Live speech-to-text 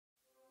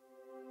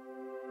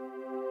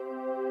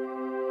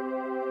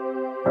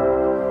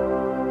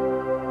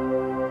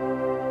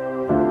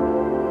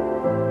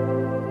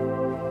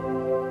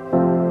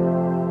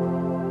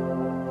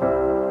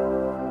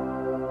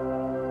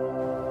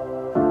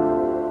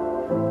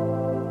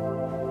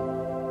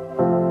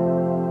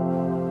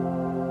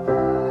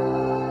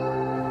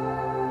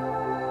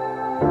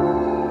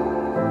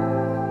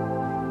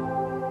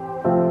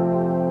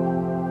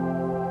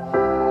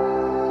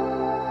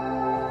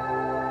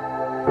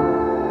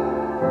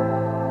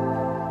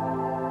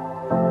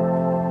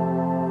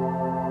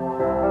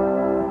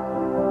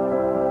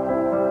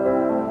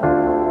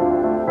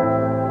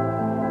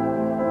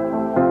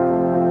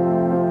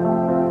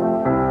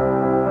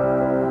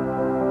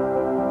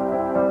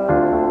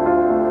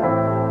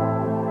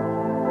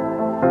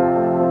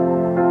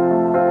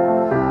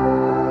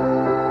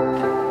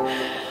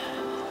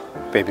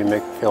baby,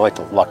 make me feel like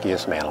the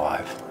luckiest man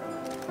alive.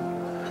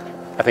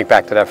 I think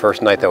back to that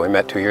first night that we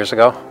met 2 years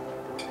ago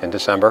in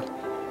December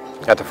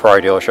at the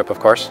Ferrari dealership, of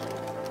course.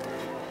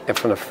 And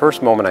from the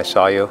first moment I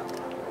saw you,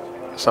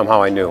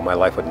 somehow I knew my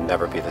life would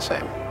never be the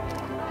same.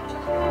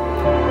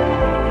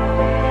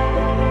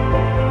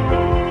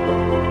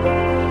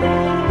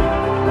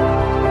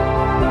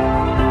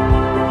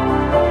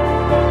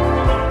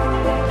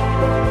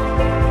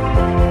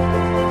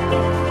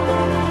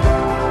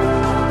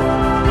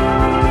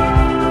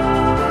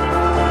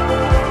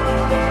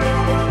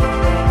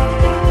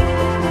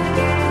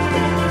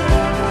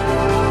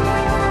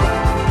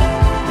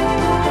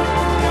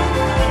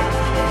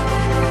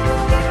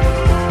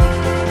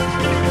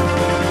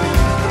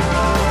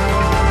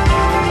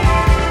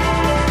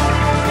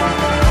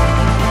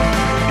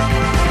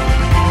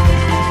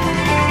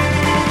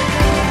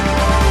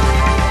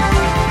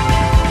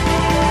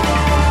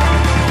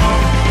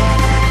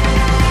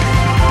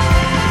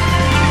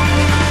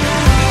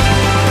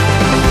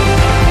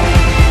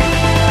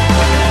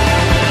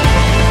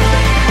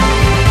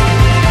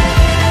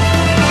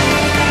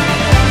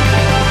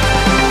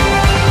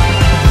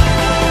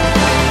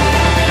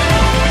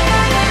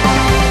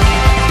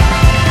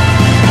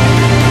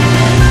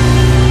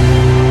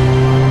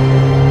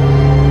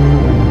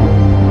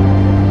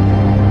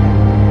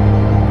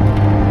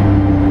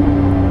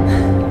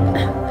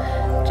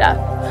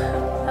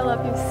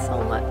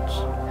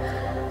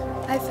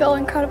 I feel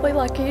incredibly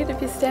lucky to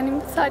be standing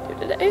beside you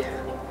today,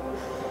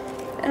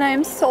 and I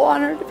am so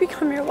honored to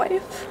become your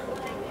wife.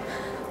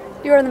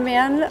 You are the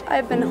man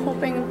I've been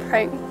hoping and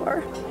praying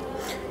for.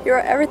 You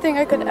are everything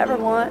I could ever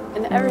want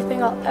and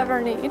everything I'll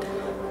ever need.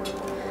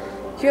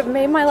 You have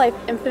made my life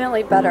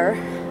infinitely better.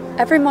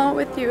 Every moment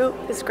with you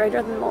is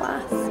greater than the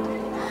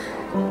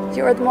last.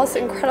 You are the most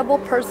incredible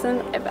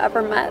person I've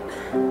ever met.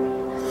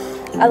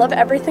 I love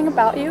everything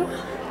about you.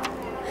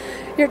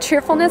 Your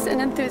cheerfulness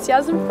and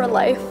enthusiasm for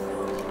life,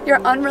 your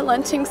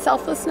unrelenting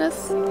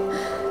selflessness,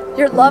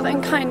 your love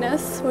and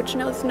kindness, which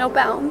knows no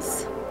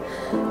bounds,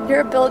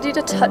 your ability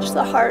to touch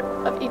the heart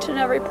of each and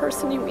every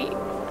person you meet.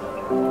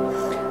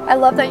 I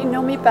love that you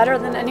know me better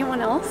than anyone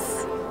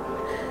else,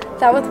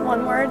 that with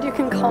one word you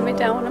can calm me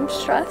down when I'm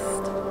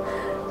stressed,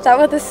 that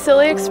with a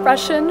silly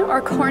expression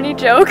or corny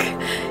joke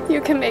you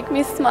can make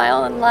me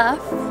smile and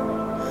laugh.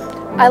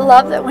 I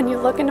love that when you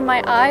look into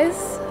my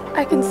eyes,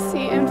 I can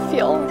see and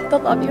feel the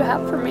love you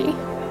have for me.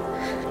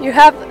 You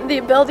have the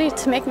ability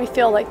to make me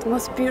feel like the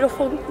most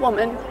beautiful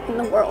woman in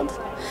the world,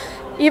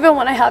 even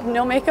when I have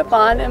no makeup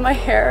on and my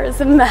hair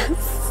is a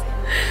mess.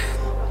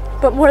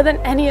 But more than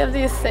any of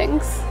these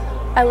things,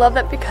 I love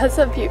that because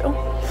of you,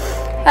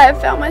 I have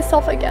found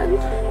myself again.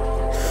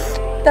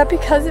 That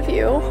because of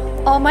you,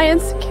 all my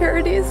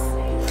insecurities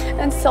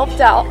and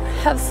self-doubt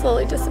have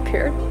slowly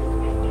disappeared.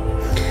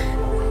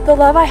 The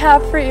love I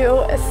have for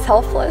you is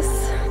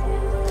selfless.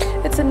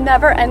 It's a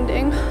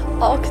never-ending,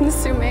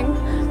 all-consuming,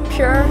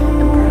 pure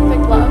and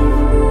perfect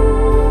love.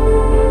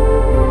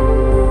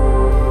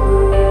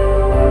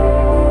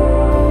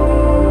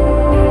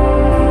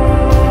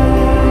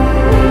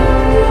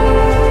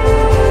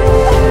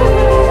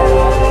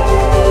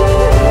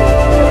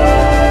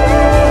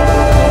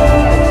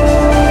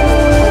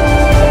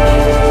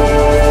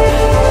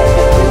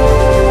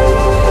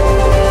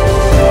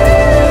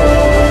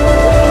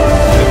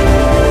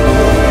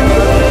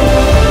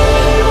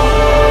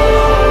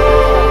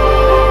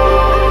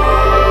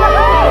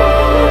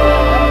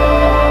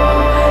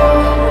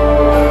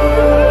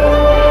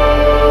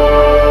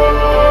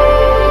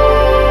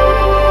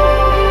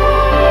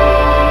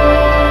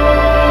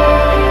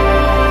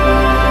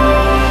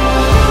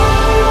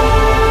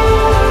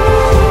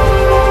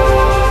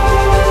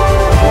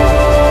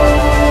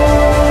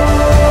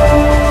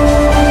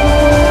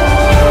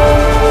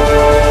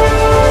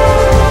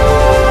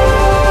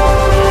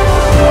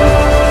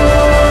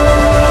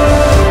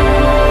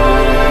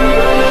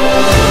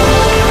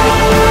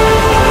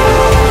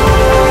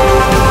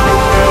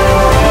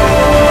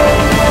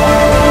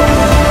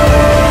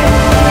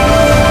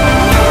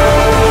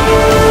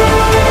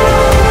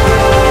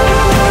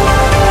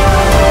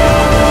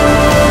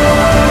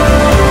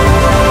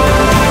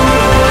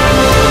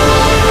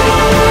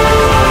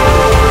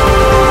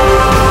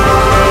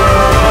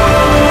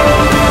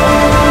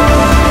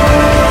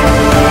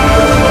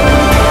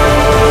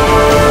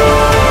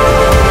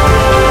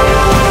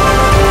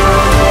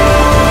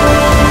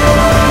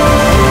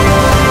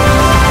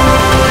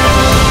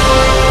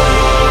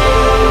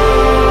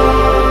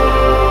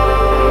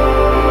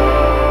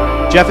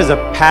 Jeff is a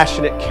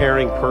passionate,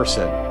 caring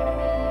person.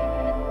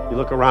 You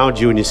look around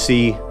you and you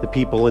see the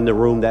people in the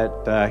room that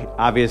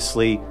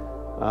obviously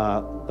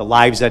the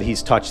lives that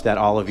he's touched, that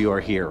all of you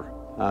are here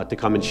to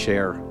come and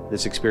share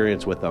this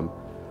experience with them.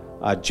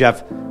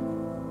 Jeff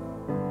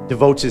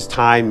devotes his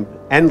time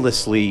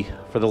endlessly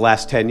for the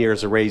last 10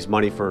 years to raise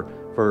money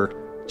for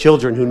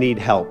children who need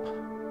help.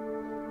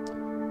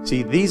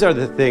 See, these are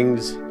the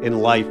things in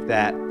life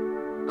that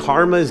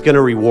karma is going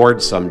to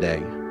reward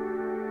someday.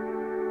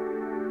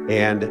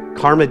 And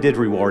karma did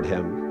reward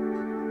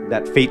him.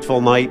 That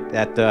fateful night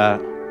at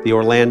the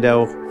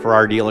Orlando for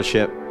our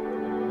dealership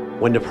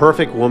when the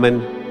perfect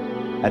woman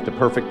at the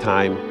perfect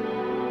time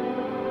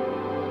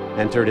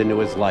entered into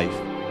his life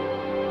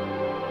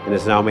and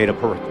has now made a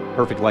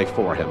perfect life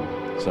for him.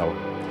 So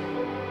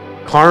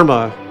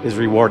karma is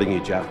rewarding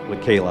you, Jeff,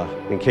 with Kayla.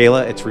 And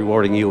Kayla, it's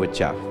rewarding you with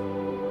Jeff.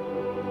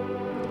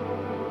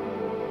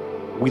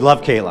 We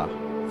love Kayla.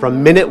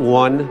 From minute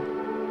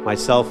one,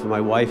 myself and my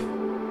wife,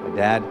 my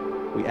dad,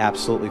 we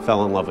absolutely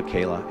fell in love with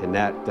Kayla, and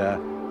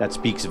that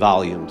speaks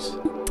volumes.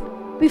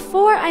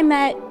 Before I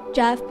met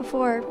Jeff,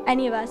 before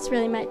any of us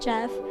really met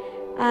Jeff,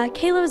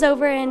 Kayla was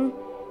over and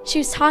she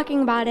was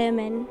talking about him,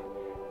 and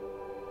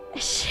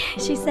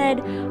she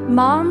said,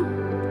 "Mom,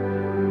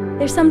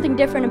 there's something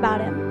different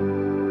about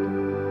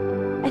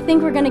him. I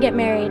think we're gonna get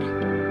married.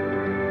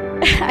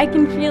 I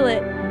can feel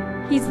it.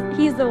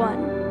 He's the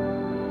one."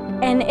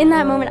 And in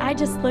that moment, I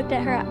just looked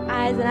at her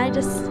eyes, and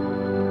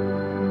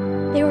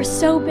they were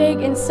so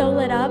big and so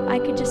lit up. I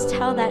could just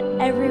tell that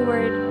every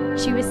word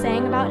she was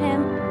saying about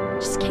him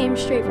just came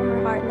straight from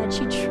her heart, and that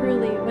she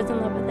truly was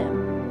in love with him.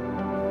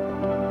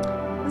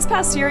 This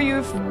past year,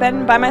 you've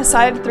been by my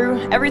side through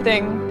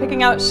everything,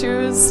 picking out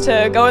shoes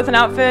to go with an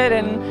outfit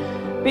and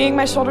being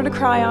my shoulder to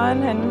cry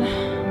on, and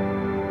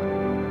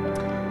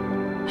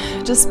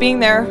just being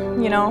there,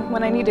 you know,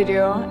 when I needed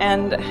you.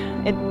 And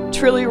it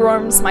truly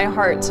warms my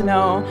heart to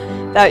know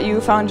that you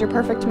found your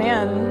perfect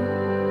man.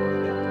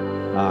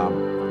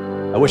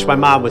 I wish my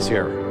mom was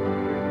here.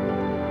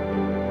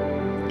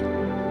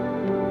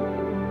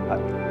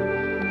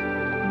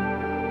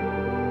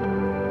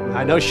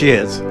 I know she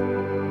is.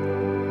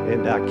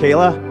 And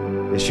Kayla,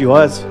 if she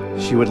was,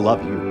 she would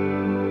love you.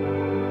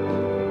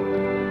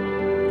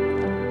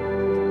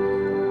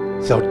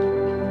 So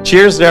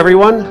cheers to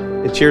everyone,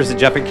 and cheers to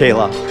Jeff and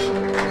Kayla.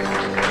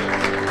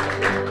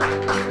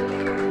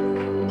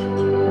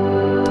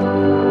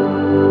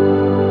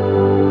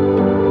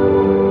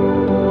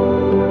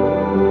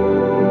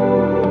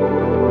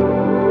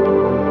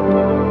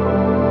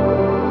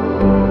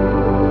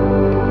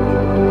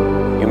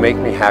 You make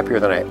me happier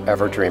than I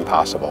ever dreamed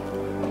possible.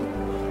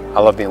 I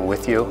love being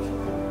with you,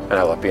 and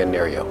I love being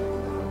near you.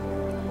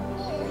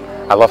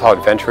 I love how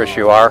adventurous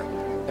you are,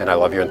 and I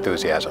love your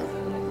enthusiasm.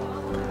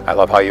 I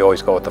love how you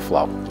always go with the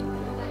flow.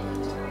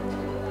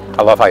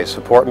 I love how you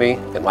support me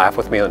and laugh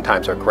with me when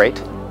times are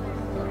great,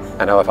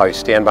 and I love how you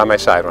stand by my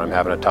side when I'm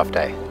having a tough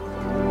day.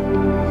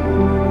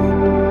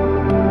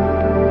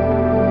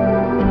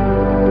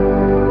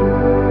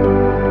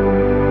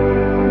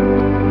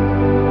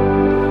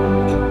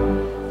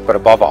 But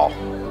above all,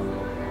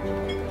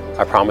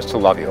 I promise to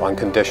love you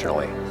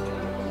unconditionally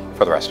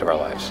for the rest of our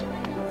lives.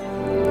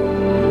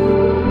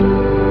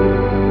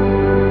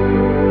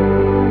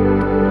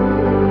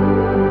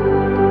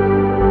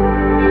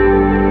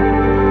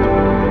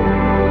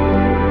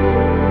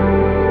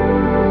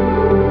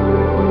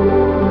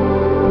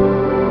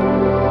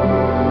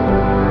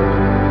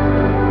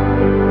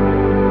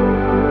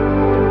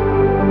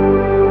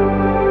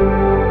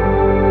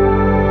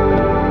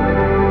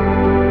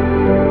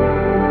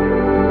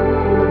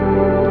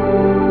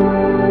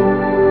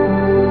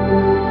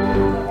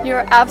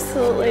 You're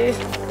absolutely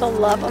the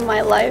love of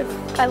my life.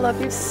 I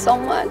love you so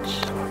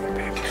much.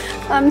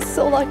 I'm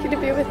so lucky to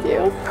be with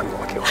you. I'm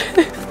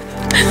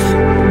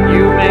lucky.